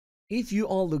If you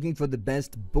are looking for the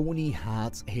best Boonie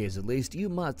hats, here's a list you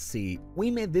must see.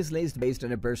 We made this list based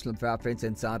on a personal preference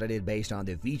and sorted it based on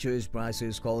the features,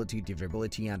 prices, quality,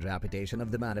 durability, and reputation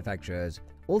of the manufacturers.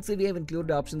 Also, we have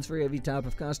included options for every type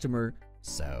of customer.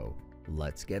 So,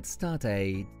 let's get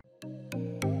started.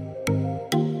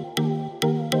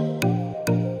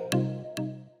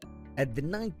 At the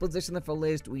 9th position of our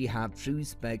list, we have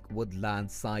Tru-Spec Woodland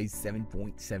size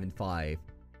 7.75.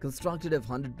 Constructed of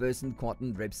 100%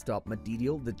 cotton ripstop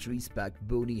material, the Tru-Spec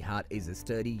Boonie hat is a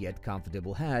sturdy yet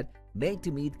comfortable hat made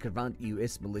to meet current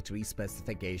US military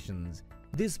specifications.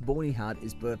 This Boonie hat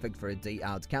is perfect for a day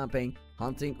out camping,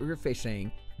 hunting, or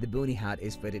fishing. The Boonie hat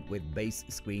is fitted with base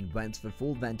screen vents for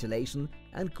full ventilation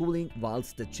and cooling,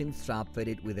 whilst the chin strap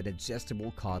fitted with an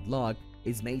adjustable card lock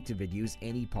is made to reduce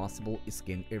any possible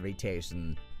skin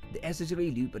irritation. The accessory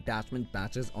loop attachment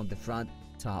patches on the front,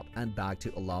 top, and back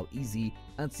to allow easy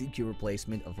and secure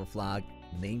placement of a flag,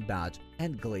 name badge,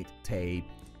 and glit tape.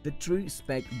 The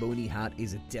Tru-Spec Boonie hat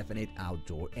is a definite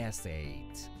outdoor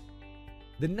asset.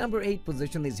 The number 8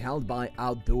 position is held by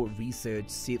Outdoor Research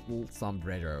Saddle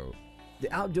Sombrero.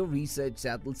 The Outdoor Research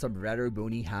Saddle Sombrero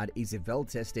Boonie hat is a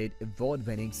well-tested,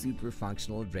 award-winning super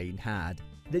functional rain hat.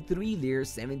 The 3-layer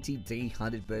 70-day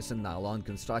 100% nylon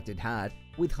constructed hat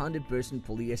with 100%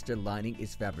 polyester lining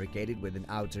is fabricated with an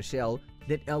outer shell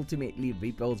that ultimately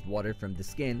repels water from the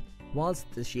skin,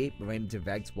 whilst the shaped rim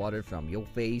directs water from your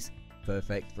face,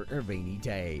 perfect for a rainy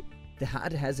day. The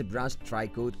hat has a brushed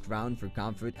tricoat crown for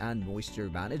comfort and moisture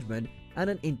management and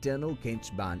an internal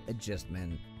cinch band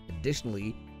adjustment.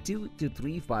 Additionally, 2 to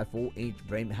 3/4-inch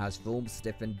brim has foam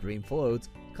stiffened brim floats,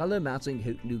 color matching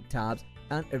hook loop tabs,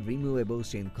 and a removable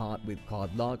shin card with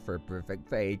card lock for perfect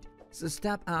fit. So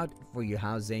step out for your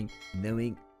housing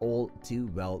knowing all too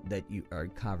well that you are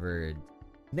covered.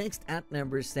 Next, at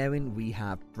number 7, we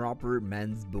have Proper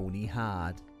Men's Boonie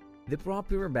Hat. The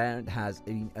Proper brand has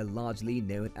been a largely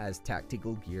known as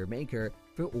tactical gear maker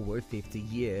for over 50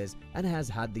 years and has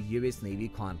had the US Navy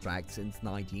contract since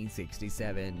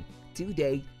 1967. To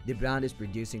date, the brand is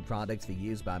producing products for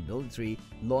use by military,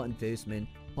 law enforcement,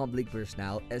 public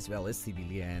personnel, as well as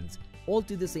civilians. All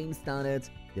to the same standards,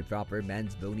 the Proper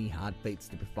Men's Boonie hat fits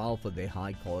the profile for their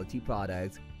high-quality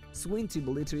products. Swing to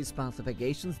military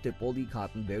specifications, the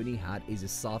poly-cotton Boonie hat is a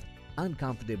soft and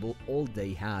comfortable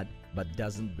all-day hat but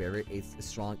doesn't wear its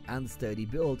strong and sturdy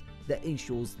build that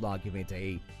ensures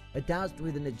longevity. Attached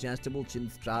with an adjustable chin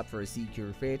strap for a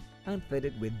secure fit and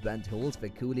fitted with vent holes for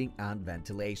cooling and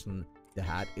ventilation, the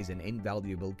hat is an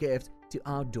invaluable gift to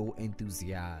outdoor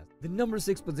enthusiasts. The number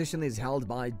 6 position is held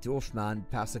by Dorfman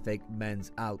Pacific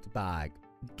Men's Outback.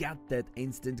 Get that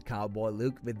instant cowboy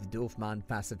look with the Dorfman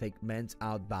Pacific Men's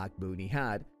Outback Boonie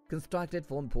hat. Constructed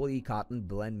from poly-cotton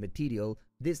blend material,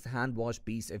 this hand-washed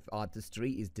piece of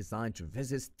artistry is designed to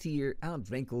resist tear and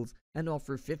wrinkles and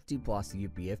offer 50+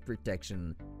 UPF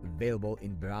protection. Available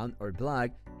in brown or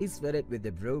black, is fitted with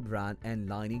a bro brand and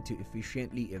lining to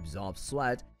efficiently absorb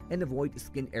sweat and avoid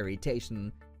skin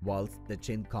irritation, whilst the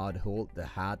chin card holds the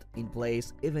hat in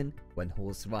place even when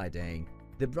horse riding.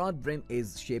 The broad brim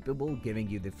is shapeable, giving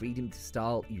you the freedom to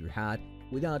style your hat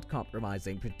without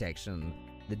compromising protection.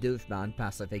 The Dorfman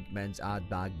Pacific Men's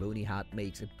Outback Boonie hat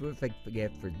makes a perfect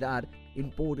gift for that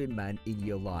important man in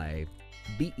your life,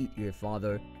 be it your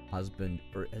father, husband,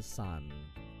 or a son.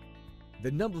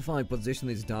 The number 5 position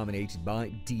is dominated by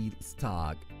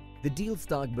Dealstock. The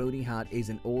Dealstock Boonie hat is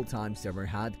an all-time summer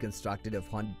hat constructed of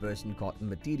 100% cotton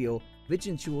material, which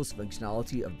ensures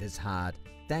functionality of this hat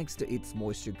thanks to its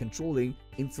moisture controlling,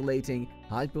 insulating,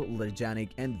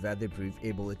 hypoallergenic, and weatherproof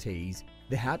abilities.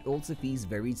 The hat also feels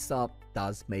very soft,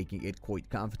 thus making it quite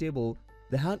comfortable.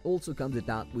 The hat also comes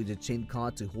attached with a chin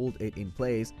card to hold it in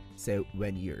place, so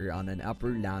when you're on an upper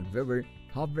land river,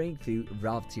 hovering through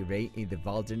rough terrain in the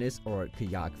wilderness, or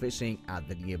kayak fishing at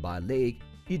the nearby lake,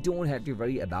 you don't have to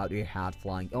worry about your hat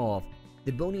flying off.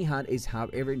 The Boonie hat is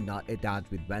however not attached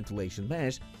with ventilation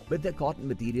mesh, but the cotton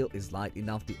material is light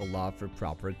enough to allow for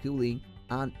proper cooling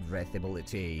and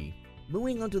breathability.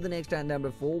 Moving on to the next at number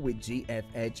 4 with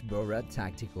JFH Bora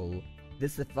Tactical. The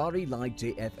safari-like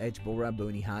JFH Bora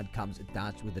Boonie hat comes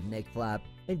attached with a neck flap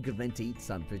and guaranteed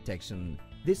sun protection.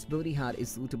 This Boonie hat is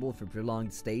suitable for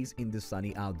prolonged stays in the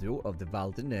sunny outdoor of the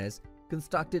wilderness.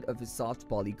 Constructed of a soft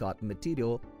poly-cotton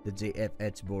material, the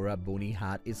JFH Bora Boonie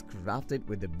hat is crafted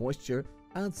with the moisture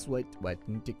and sweat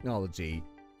wetting technology.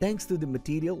 Thanks to the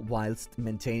material whilst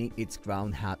maintaining its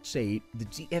crown hat shape, the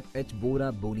JFH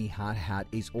Bora Boonie hat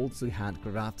is also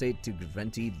handcrafted to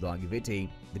guarantee longevity.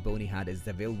 The Boonie hat is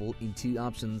available in 2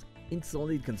 options, in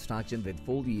solid construction with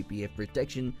full UPF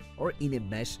protection or in a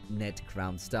mesh net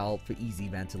crown style for easy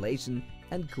ventilation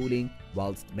and cooling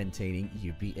whilst maintaining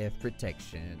UPF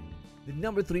protection. The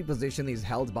number 3 position is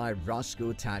held by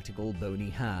Rothco Tactical Boonie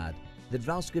Hat. The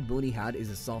Rothco Boonie Hat is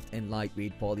a soft and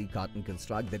lightweight poly cotton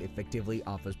construct that effectively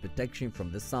offers protection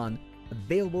from the sun,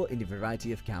 available in a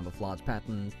variety of camouflage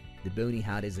patterns. The Boonie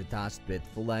Hat is attached with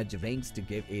full-edge rings to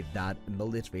give it that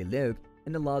military look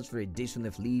and allows for addition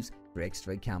of leaves for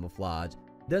extra camouflage.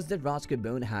 Thus, the Rothco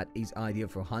Boonie Hat is ideal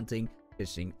for hunting,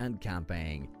 fishing, and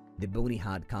camping. The Boonie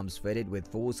Hat comes fitted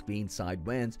with 4 screen side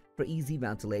vents for easy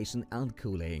ventilation and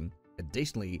cooling.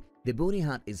 Additionally, the Boonie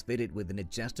Hat is fitted with an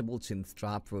adjustable chin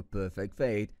strap for perfect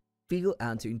fit, feel,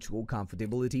 and to ensure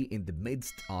comfortability in the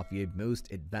midst of your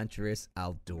most adventurous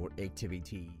outdoor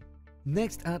activity.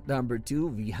 Next at number 2,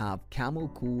 we have Camo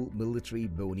Cool Military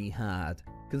Boonie Hat.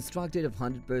 Constructed of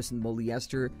 100%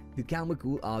 polyester, the Camo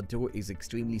Cool Outdoor is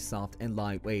extremely soft and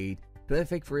lightweight.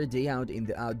 Perfect for a day out in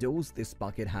the outdoors, this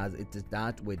bucket has it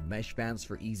attached with mesh fans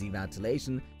for easy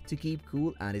ventilation to keep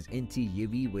cool and is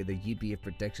anti-UV with a UPF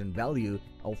protection value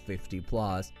of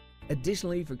 50+.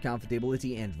 Additionally, for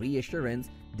comfortability and reassurance,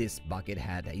 this bucket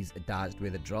hat is attached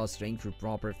with a drawstring for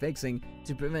proper fixing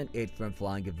to prevent it from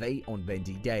flying away on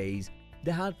windy days.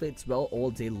 The hat fits well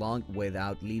all day long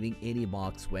without leaving any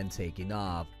marks when taken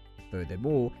off.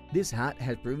 Furthermore, this hat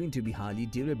has proven to be highly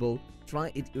durable.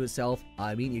 Try it yourself.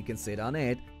 I mean, you can sit on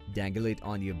it, dangle it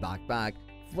on your backpack,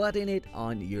 flatten it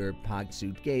on your packed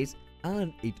suitcase,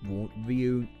 and it won't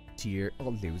ruin, tear,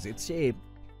 or lose its shape.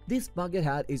 This bucket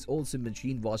hat is also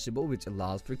machine washable, which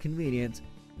allows for convenience.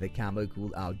 The Camo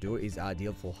Cool Outdoor is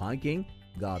ideal for hiking,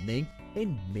 gardening,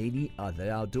 and many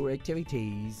other outdoor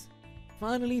activities.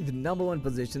 Finally, the number 1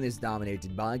 position is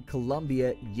dominated by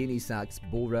Columbia Unisex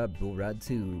Bora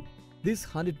 2. This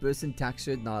 100%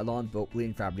 textured nylon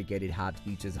Woodland fabricated hat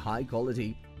features high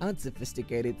quality and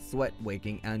sophisticated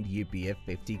sweat-wicking and UPF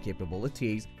 50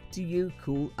 capabilities to you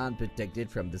cool and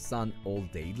protected from the sun all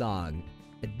day long.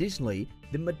 Additionally,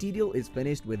 the material is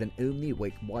finished with an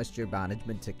Omni-Wick moisture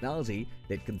management technology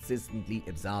that consistently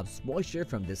absorbs moisture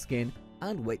from the skin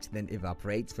and which then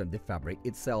evaporates from the fabric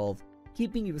itself,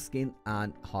 keeping your skin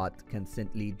and heart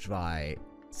constantly dry.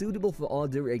 Suitable for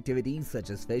outdoor activities such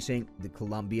as fishing, the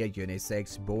Columbia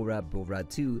Unisex Bora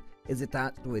 2 is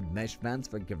attached with mesh vents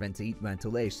for guaranteed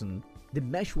ventilation. The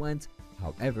mesh vents,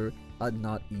 however, are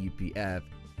not UPF.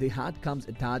 The hat comes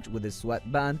attached with a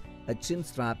sweatband, a chin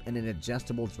strap, and an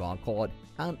adjustable draw cord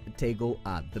and a toggle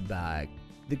at the back.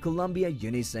 The Columbia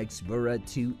Unisex Bora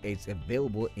 2 is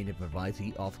available in a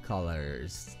variety of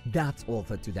colors. That's all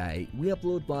for today. We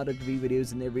upload product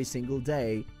videos in every single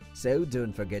day, so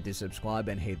don't forget to subscribe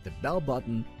and hit the bell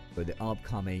button for the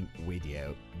upcoming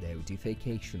video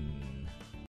notification.